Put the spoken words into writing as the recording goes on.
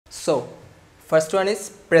So first one is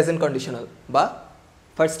present conditional বা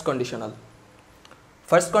first conditional.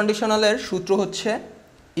 First কন্ডিশনালের সূত্র হচ্ছে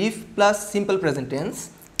if plus simple present tense,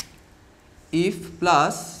 if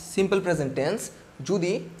plus simple present tense,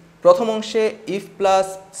 যদি প্রথম অংশে if plus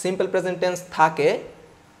simple present tense থাকে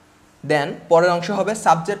দেন পরের অংশ হবে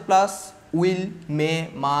subject plus will, May,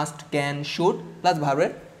 must, can, should plus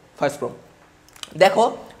ভার্বের ফার্স্ট ফর্ম। দেখো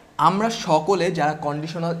আমরা সকলে যারা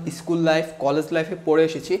কন্ডিশনাল স্কুল লাইফ কলেজ লাইফে পড়ে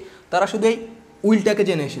এসেছি তারা শুধু এই উইলটাকে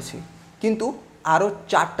জেনে এসেছি, কিন্তু আরও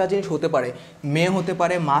 4টা জিনিস হতে পারে। মে হতে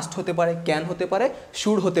পারে, মাস্ট হতে পারে, ক্যান হতে পারে,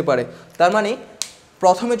 শুড হতে পারে। তার মানে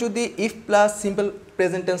প্রথমে যদি if plus simple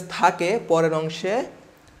present tense থাকে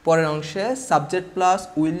পরের অংশে subject plus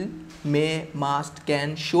will, May, must, can,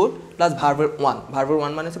 should plus ভার্বের ওয়ান। ভার্বের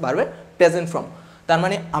ওয়ান মানে হচ্ছে ভার্বের প্রেজেন্ট ফর্ম। তার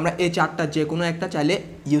মানে আমরা এই 4টা যে কোনো একটা চাইলে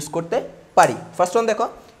ইউজ করতে পারি। ফার্স্ট ওয়ান দেখো,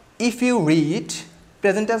 if you read,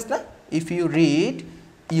 present tense না, if you read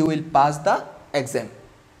you will pass the exam.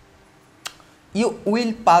 You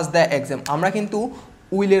will pass the exam, আমরা কিন্তু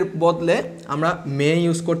উইলের বদলে আমরা মে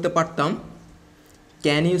ইউজ করতে পারতাম,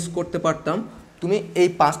 ক্যান ইউজ করতে পারতাম। তুমি এই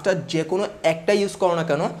 5টা যে কোনো একটা ইউজ করো না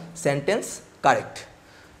কেন, সেন্টেন্স কারেক্ট।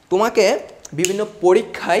 তোমাকে বিভিন্ন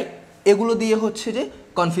পরীক্ষায় এগুলো দিয়ে হচ্ছে যে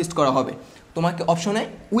কনফিউজ করা হবে, তোমাকে অপশনে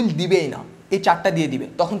উইল দিবেই না, এই 4টা দিয়ে দিবে।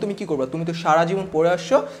 তখন তুমি কি করবে? তুমি তো সারা জীবন পড়ে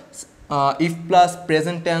আসছো ইফ প্লাস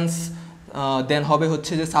প্রেজেন্ট টেন্স, দেন হবে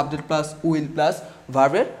হচ্ছে যে সাবজেক্ট প্লাস উইল প্লাস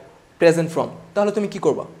ভার্বের প্রেজেন্ট ফর্ম। তাহলে তুমি কি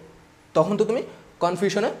করবা? তখন তো তুমি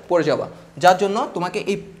কনফিউশনে পড়ে যাবা। যার জন্য তোমাকে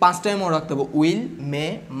এই 5টাই মনে রাখতে হবে, will, May,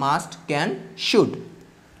 must, can, should.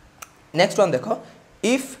 Next one দেখো,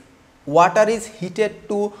 if water is heated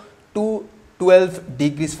two 212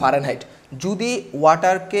 degrees Fahrenheit, যদি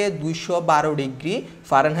ওয়াটারকে 212 ডিগ্রি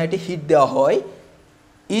ফারেনহাইটে হিট দেওয়া হয়,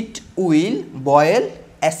 it will boil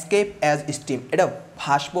escape as steam, এটা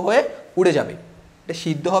ভাস্প হয়ে উড়ে যাবে, এটা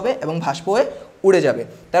সিদ্ধ হবে এবং ভাস্প হয়ে উড়ে যাবে।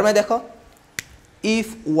 তার মানে দেখো, if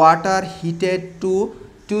water heated two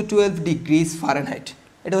 212 degrees Fahrenheit,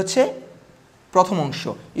 এটা হচ্ছে প্রথম অংশ,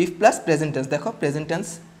 ইফ প্লাস প্রেজেন্ট টেন্স। দেখো প্রেজেন্ট টেন্স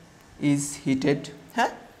ইজ হিটেড,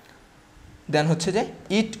 হ্যাঁ, দেন হচ্ছে যে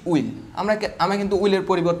ইট উইল, আমরা কিন্তু উইলের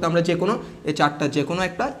পরিবর্তে আমরা যে কোনো এই 4টা যে কোনো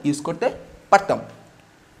একটা ইউজ করতে পারতাম।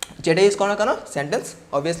 যেটা ইউজ করো না কেন sentence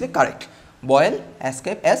obviously correct. Boil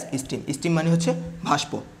escape as steam, steam মানে হচ্ছে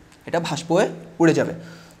ভাস্প, এটা ভাস্প হয়ে উড়ে যাবে।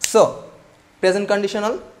 সো প্রেজেন্ট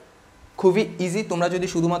কন্ডিশনাল খুবই ইজি, তোমরা যদি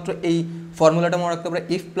শুধুমাত্র এই ফর্মুলাটা মনে রাখতে পারো,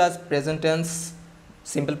 if plus present tense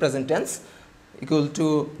simple present tense equal to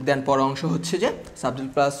দেন পরের অংশ হচ্ছে যে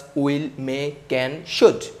subject plus will, May, can,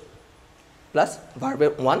 should plus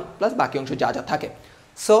ভার্বের ওয়ান প্লাস বাকি অংশ যা যা থাকে।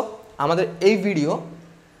 সো আমাদের এই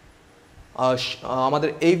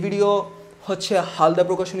ভিডিও হচ্ছে হালদা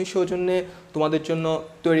প্রকাশনীর সৌজন্যে তোমাদের জন্য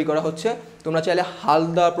তৈরি করা হচ্ছে। তোমরা চাইলে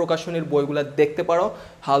হালদা প্রকাশনীর বইগুলো দেখতে পারো।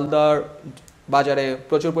 হালদার বাজারে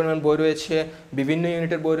প্রচুর পরিমাণ বই রয়েছে, বিভিন্ন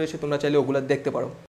ইউনিটের বই রয়েছে, তোমরা চাইলে ওগুলো দেখতে পারো।